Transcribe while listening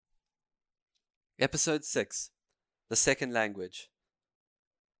Episode 6 The Second Language.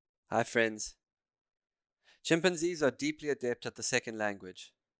 Hi, friends. Chimpanzees are deeply adept at the second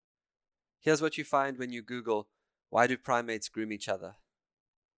language. Here's what you find when you Google, "Why do primates groom each other?"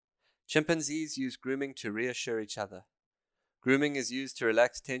 Chimpanzees use grooming to reassure each other. Grooming is used to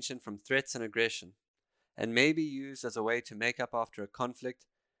relax tension from threats and aggression, and may be used as a way to make up after a conflict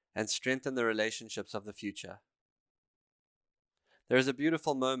and strengthen the relationships of the future. There is a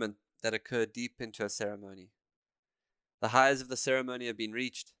beautiful moment that occurred deep into a ceremony. The highs of the ceremony have been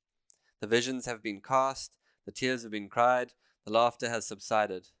reached. The visions have been cast, the tears have been cried, the laughter has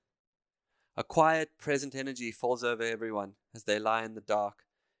subsided. A quiet, present energy falls over everyone as they lie in the dark,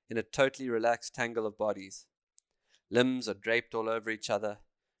 in a totally relaxed tangle of bodies. Limbs are draped all over each other.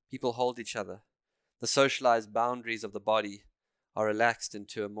 People hold each other. The socialized boundaries of the body are relaxed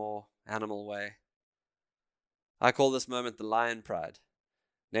into a more animal way. I call this moment the lion pride,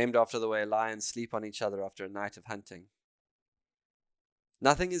 named after the way lions sleep on each other after a night of hunting.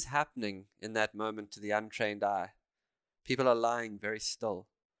 Nothing is happening in that moment to the untrained eye. People are lying very still.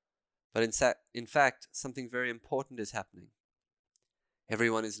 But in fact, something very important is happening.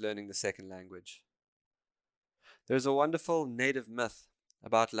 Everyone is learning the second language. There is a wonderful native myth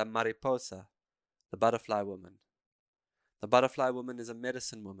about La Mariposa, the butterfly woman. The butterfly woman is a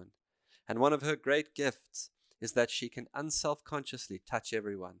medicine woman, and one of her great gifts is that she can unself-consciously touch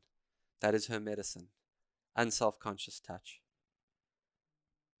everyone. That is her medicine, unself-conscious touch.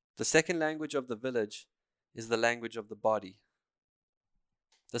 The second language of the village is the language of the body.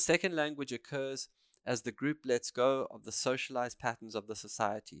 The second language occurs as the group lets go of the socialized patterns of the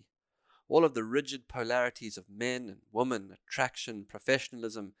society. All of the rigid polarities of men and women, attraction,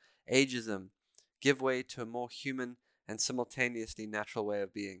 professionalism, ageism, give way to a more human and simultaneously natural way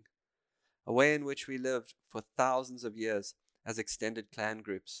of being. A way in which we lived for thousands of years as extended clan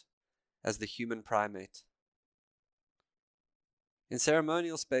groups, as the human primate. In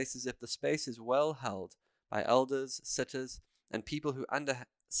ceremonial spaces, if the space is well held by elders, sitters, and people who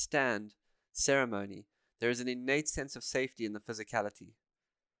understand ceremony, there is an innate sense of safety in the physicality.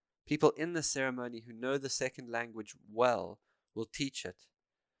 People in the ceremony who know the second language well will teach it.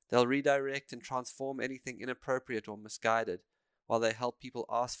 They'll redirect and transform anything inappropriate or misguided, while they help people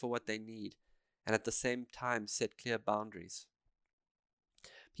ask for what they need and at the same time set clear boundaries.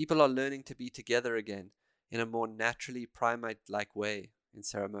 People are learning to be together again in a more naturally primate-like way in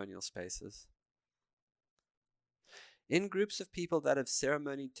ceremonial spaces. In groups of people that have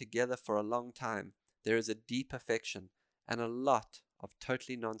ceremonied together for a long time, there is a deep affection and a lot of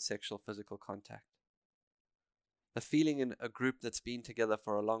totally non-sexual physical contact. The feeling in a group that's been together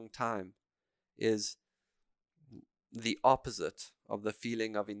for a long time is the opposite of the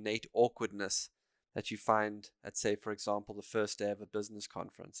feeling of innate awkwardness that you find at, say, for example, the first day of a business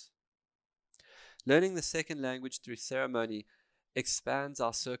conference. Learning the second language through ceremony expands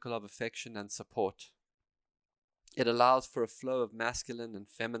our circle of affection and support. It allows for a flow of masculine and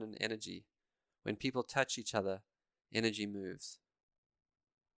feminine energy. When people touch each other, energy moves.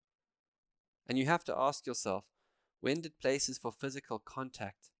 And you have to ask yourself, when did places for physical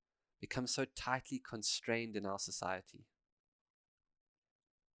contact become so tightly constrained in our society?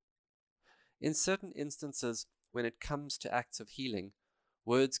 In certain instances, when it comes to acts of healing,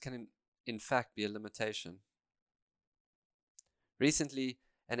 words can in fact be a limitation. Recently,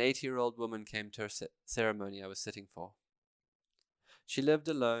 an 80-year-old woman came to a ceremony I was sitting for. She lived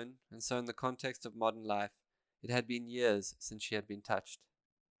alone, and so in the context of modern life, it had been years since she had been touched.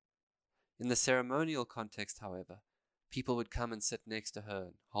 In the ceremonial context, however, people would come and sit next to her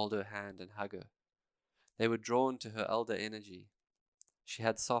and hold her hand and hug her. They were drawn to her elder energy. She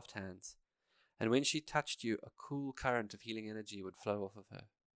had soft hands, and when she touched you, a cool current of healing energy would flow off of her.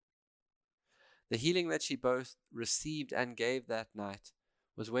 The healing that she both received and gave that night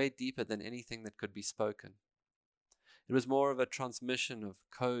was way deeper than anything that could be spoken. It was more of a transmission of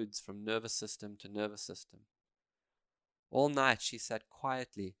codes from nervous system to nervous system. All night she sat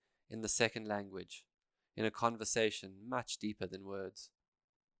quietly in the second language, in a conversation much deeper than words.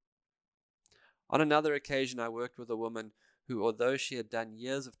 On another occasion, I worked with a woman who, although she had done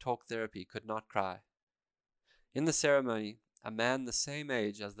years of talk therapy, could not cry. In the ceremony, a man the same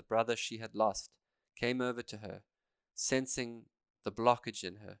age as the brother she had lost came over to her, sensing the blockage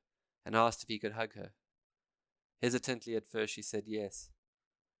in her, and asked if he could hug her. Hesitantly at first, she said yes.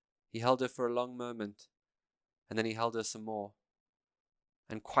 He held her for a long moment, and then he held her some more.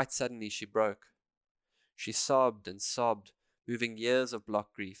 And quite suddenly she broke. She sobbed and sobbed, moving years of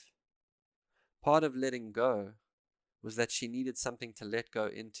blocked grief. Part of letting go was that she needed something to let go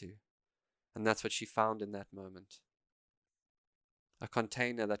into, and that's what she found in that moment. a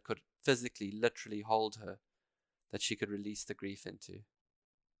container that could physically, literally hold her, that she could release the grief into.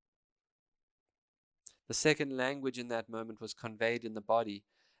 The second language in that moment was conveyed in the body,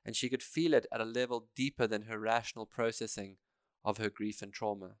 and she could feel it at a level deeper than her rational processing of her grief and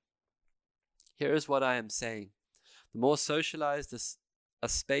trauma. Here is what I am saying. The more socialized a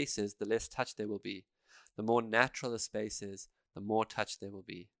space is, the less touch there will be. The more natural a space is, the more touch there will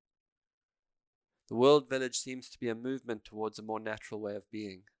be. The World Village seems to be a movement towards a more natural way of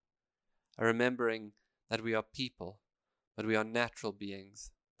being, a remembering that we are people, but we are natural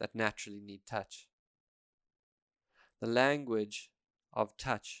beings that naturally need touch. The language of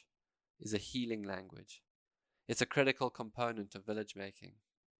touch is a healing language. It's a critical component of village making.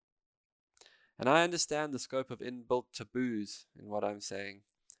 And I understand the scope of inbuilt taboos in what I'm saying.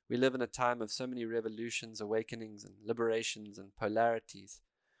 We live in a time of so many revolutions, awakenings, and liberations and polarities.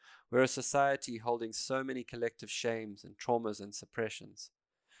 We're a society holding so many collective shames and traumas and suppressions,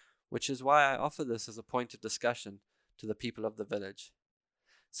 which is why I offer this as a point of discussion to the people of the village.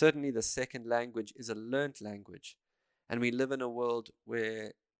 Certainly the second language is a learnt language, and we live in a world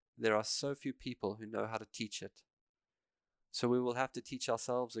where there are so few people who know how to teach it. So we will have to teach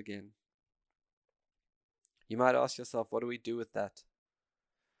ourselves again. You might ask yourself, what do we do with that?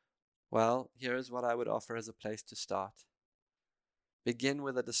 Well, here is what I would offer as a place to start. Begin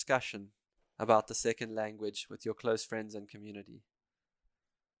with a discussion about the second language with your close friends and community.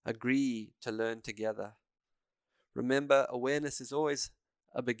 Agree to learn together. Remember, awareness is always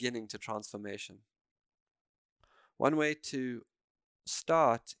a beginning to transformation. One way to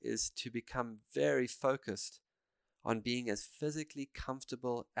start is to become very focused on being as physically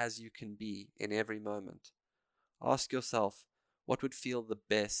comfortable as you can be in every moment. Ask yourself, what would feel the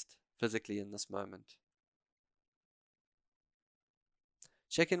best physically in this moment?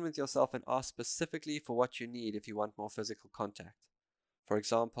 Check in with yourself and ask specifically for what you need if you want more physical contact. For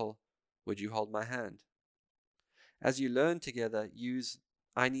example, would you hold my hand? As you learn together, use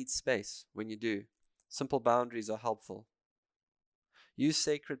I need space when you do. Simple boundaries are helpful. Use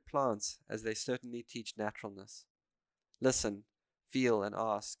sacred plants as they certainly teach naturalness. Listen, feel, and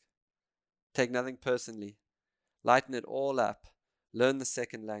ask. Take nothing personally. Lighten it all up. Learn the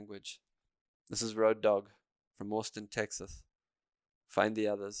second language. This is Road Dog from Austin, Texas. Find the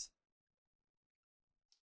others.